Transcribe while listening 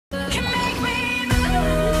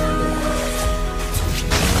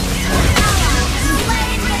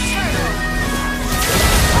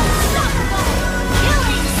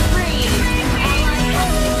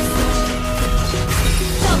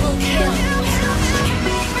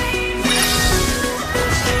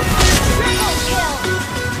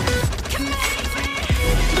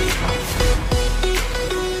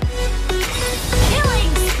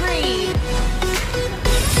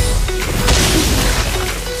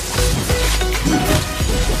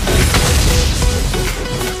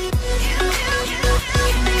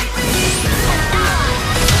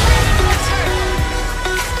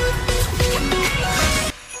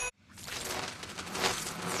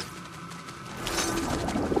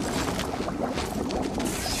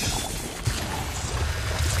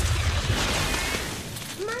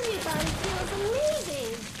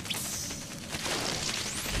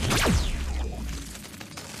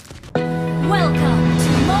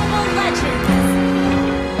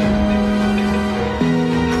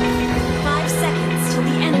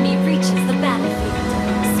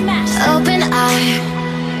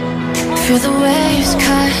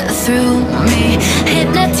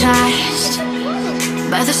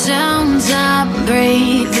by the sounds I'm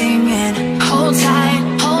breathing in. Hold tight,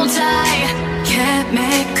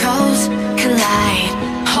 chemicals collide.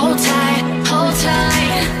 Hold tight, hold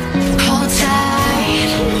tight, hold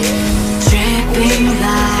tight. Dripping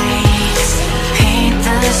lights paint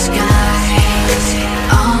the skies,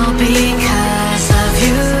 all because of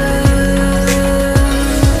you.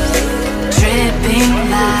 Dripping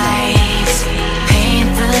lights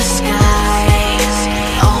paint the skies,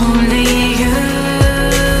 only you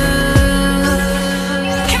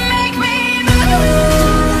can make me move.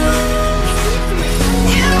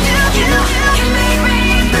 You can make me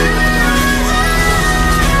move.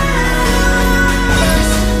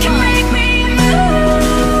 Can make me move.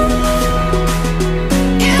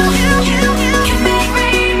 You can make me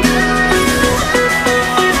move.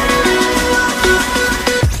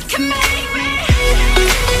 Can make me.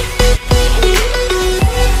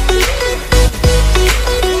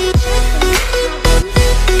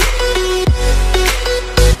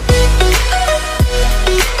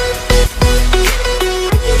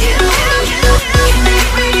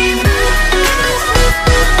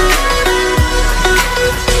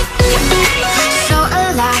 So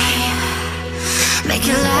alive, make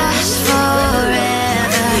it last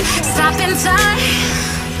forever. Stop in time,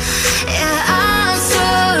 yeah, I'm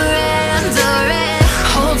surrendering.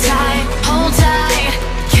 Hold tight,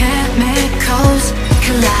 chemicals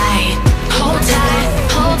collide. Hold tight,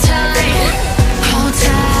 hold tight, hold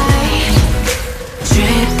tight.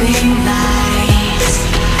 Dripping lights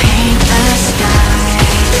paint the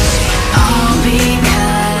skies, all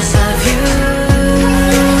because of you.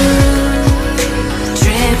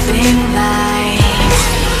 Dripping lights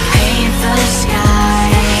paint the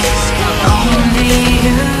skies, only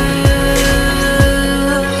you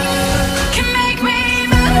can make me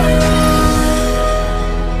move.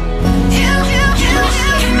 You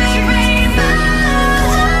can make me move.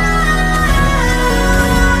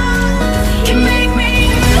 Can make me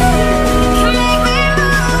move. Can make me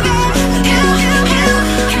move. You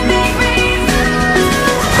can make me move.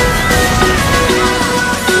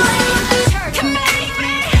 Can make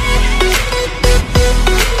me.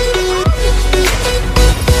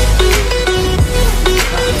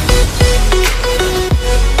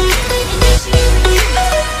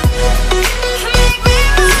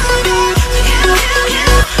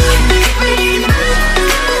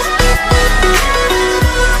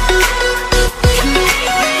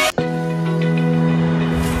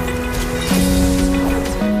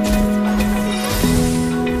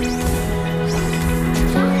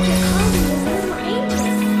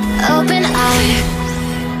 Open eye,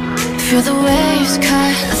 feel the waves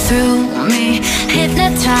cut through me.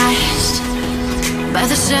 Hypnotized by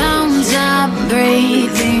the sounds I'm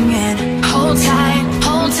breathing in. Hold tight,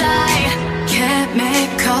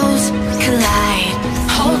 chemicals collide.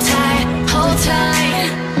 Hold tight, hold tight,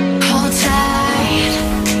 hold tight.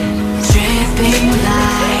 Dripping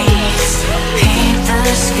lights paint the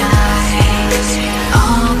skies,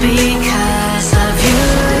 all because of you.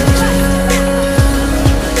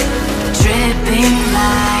 Dripping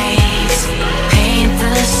lights paint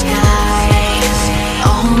the skies,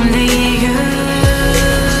 only you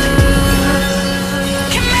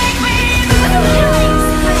can make me move.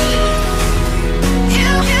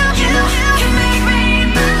 You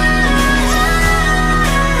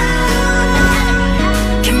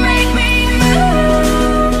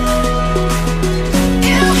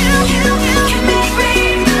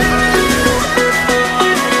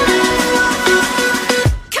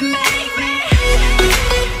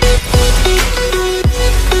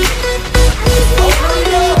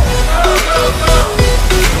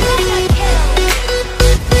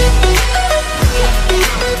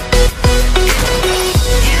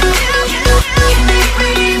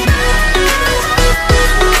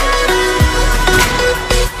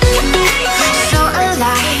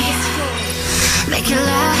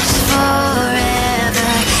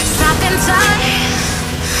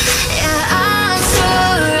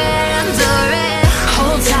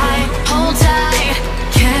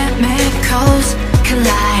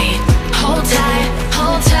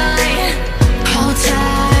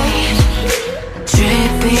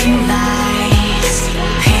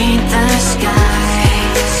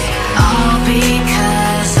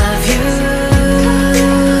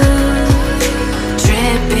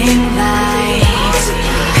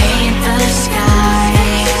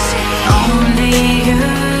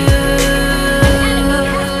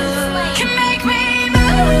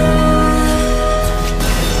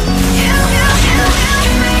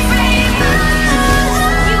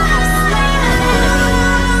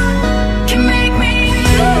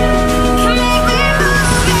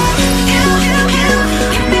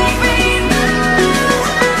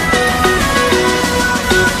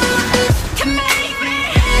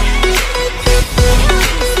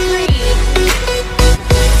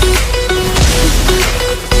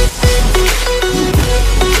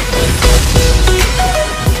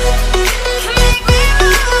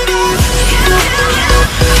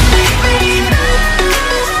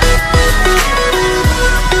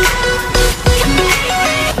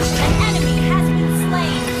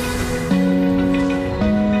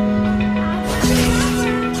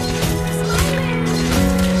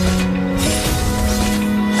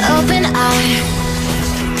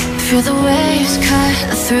Feel the waves cut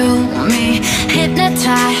through me,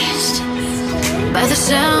 hypnotized by the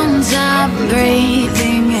sounds I'm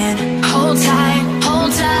breathing in. Hold tight,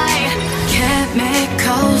 hold tight.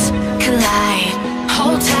 Chemicals collide.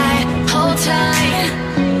 Hold tight, hold tight,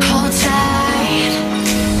 hold tight.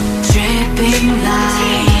 Dripping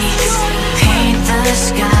lights paint the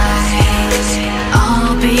skies,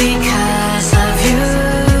 all because of you.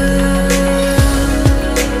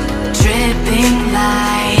 Dripping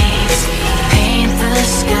lights paint the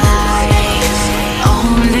skies,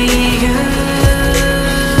 only you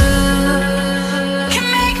can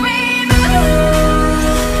make me move.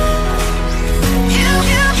 You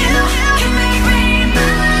can make me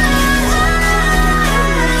move.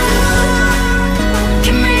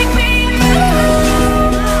 Can make me move.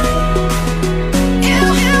 You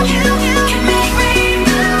can make me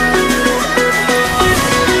move.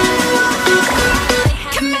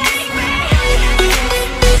 Can make me.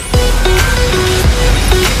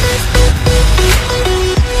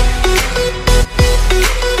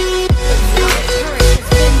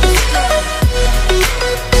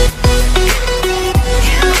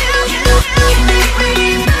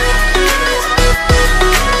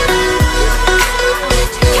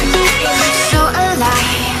 So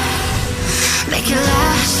alive, make it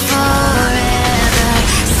last forever.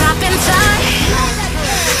 Stop in time,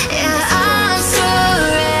 yeah, I'm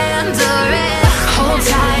surrendering. Hold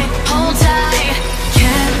tight, hold tight.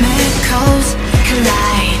 Chemicals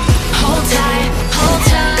collide. Hold tight, hold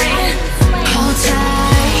tight, hold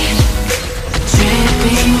tight.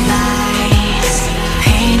 Dripping lights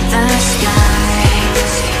paint the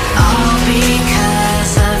skies, all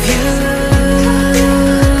because of you.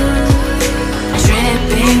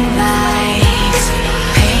 Dripping lights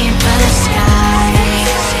paint the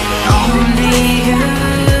skies, only you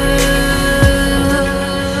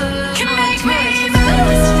can make me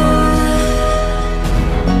move.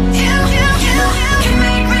 You can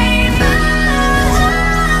make me move.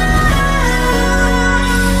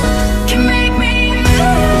 Can make me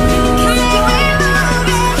move. Can make me move.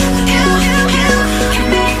 You can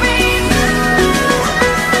make me move.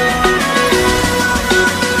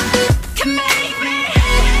 Can make me.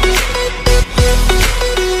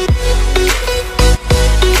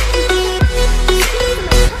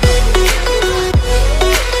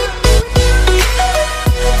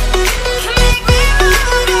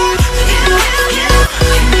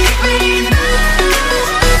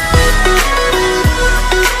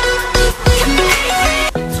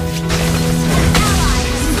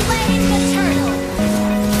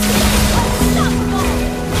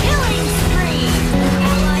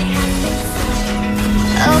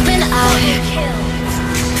 Open eye,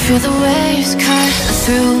 feel the waves cut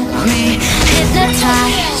through me,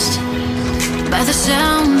 hypnotized by the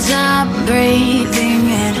sounds I'm breathing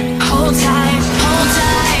in. Hold tight, hold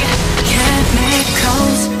tight.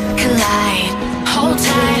 Chemicals collide. Hold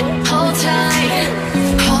tight, hold tight,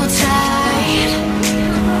 hold tight.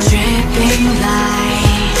 Dripping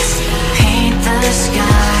lights paint the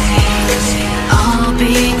skies, all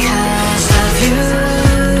because of you.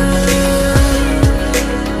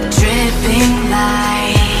 Dripping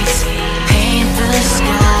lights paint the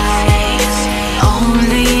skies,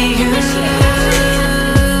 only you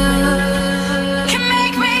can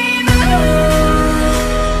make me move.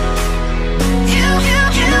 You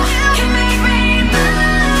can make me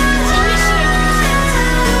move.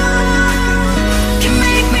 Can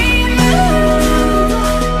make me move.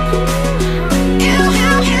 You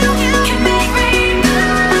can make me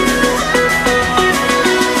move.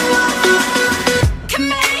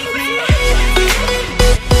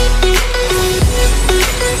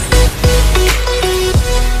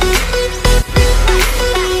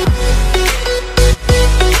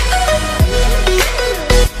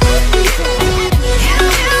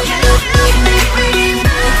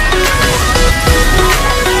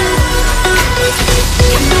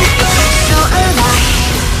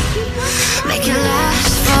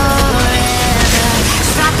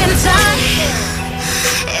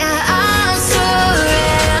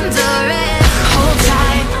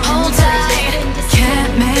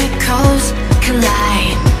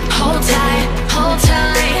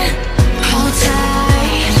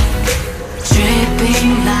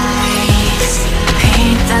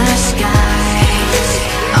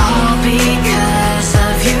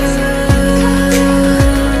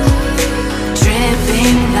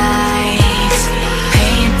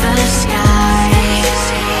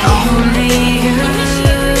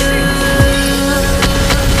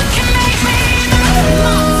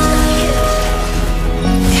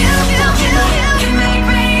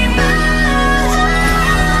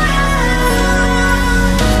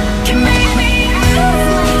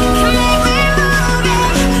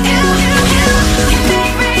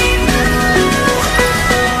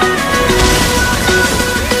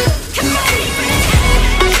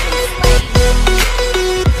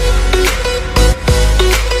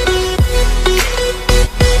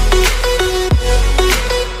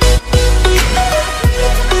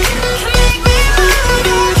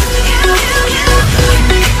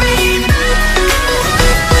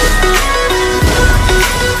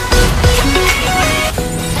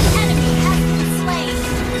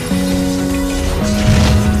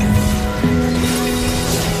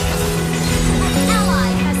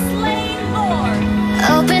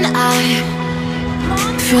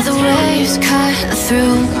 Feel the waves cut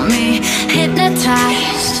through me,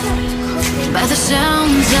 hypnotized by the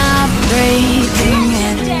sounds I'm breathing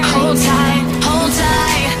in. Hold tight,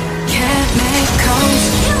 chemicals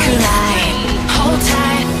collide. Hold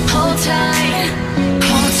tight, hold tight,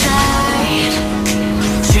 hold tight.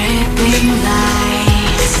 Dripping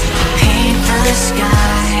lights paint the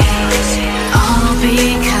skies, all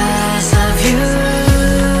because of you.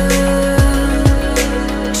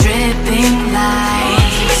 Dripping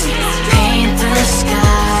lights paint the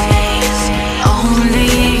skies,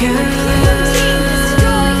 only you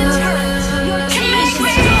can make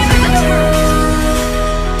me move.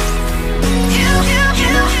 You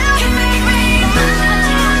can make me move.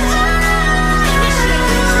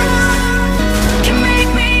 Can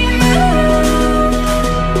make me move.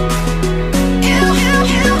 You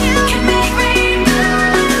can make me move.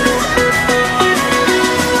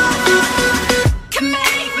 Can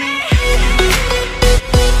make me.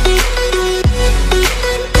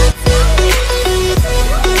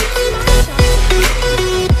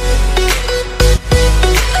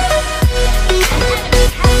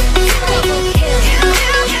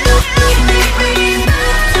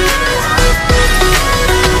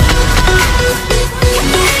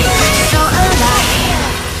 So alive,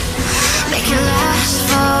 make it last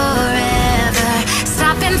forever.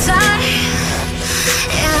 Stop in time,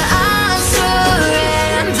 yeah, I'm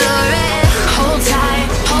surrendering. Hold tight,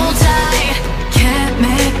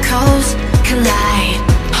 chemicals collide.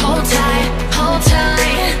 Hold tight, hold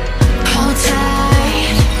tight, hold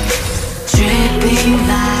tight. Dripping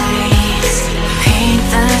lights paint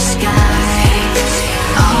the skies,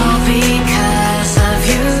 all because of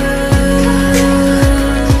you.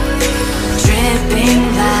 Dripping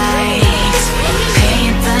lights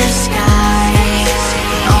paint the skies,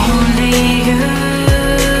 only you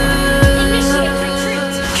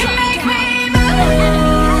can make me move.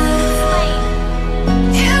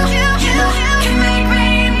 You can make me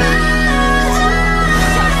move.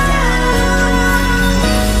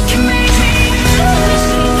 Can make me move.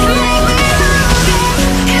 Can make me move.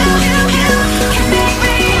 You can make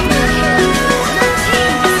me move.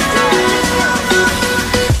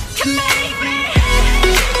 Can make me.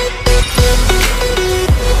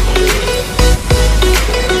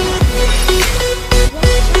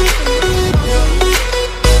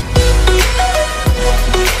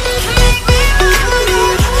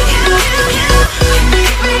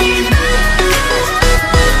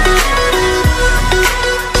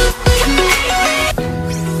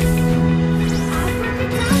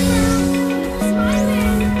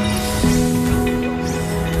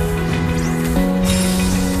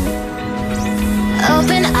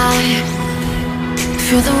 Open eye,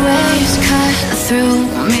 feel the waves cut through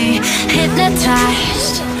me,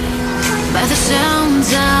 hypnotized by the sounds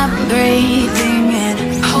I'm breathing in.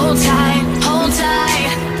 Hold tight,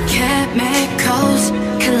 chemicals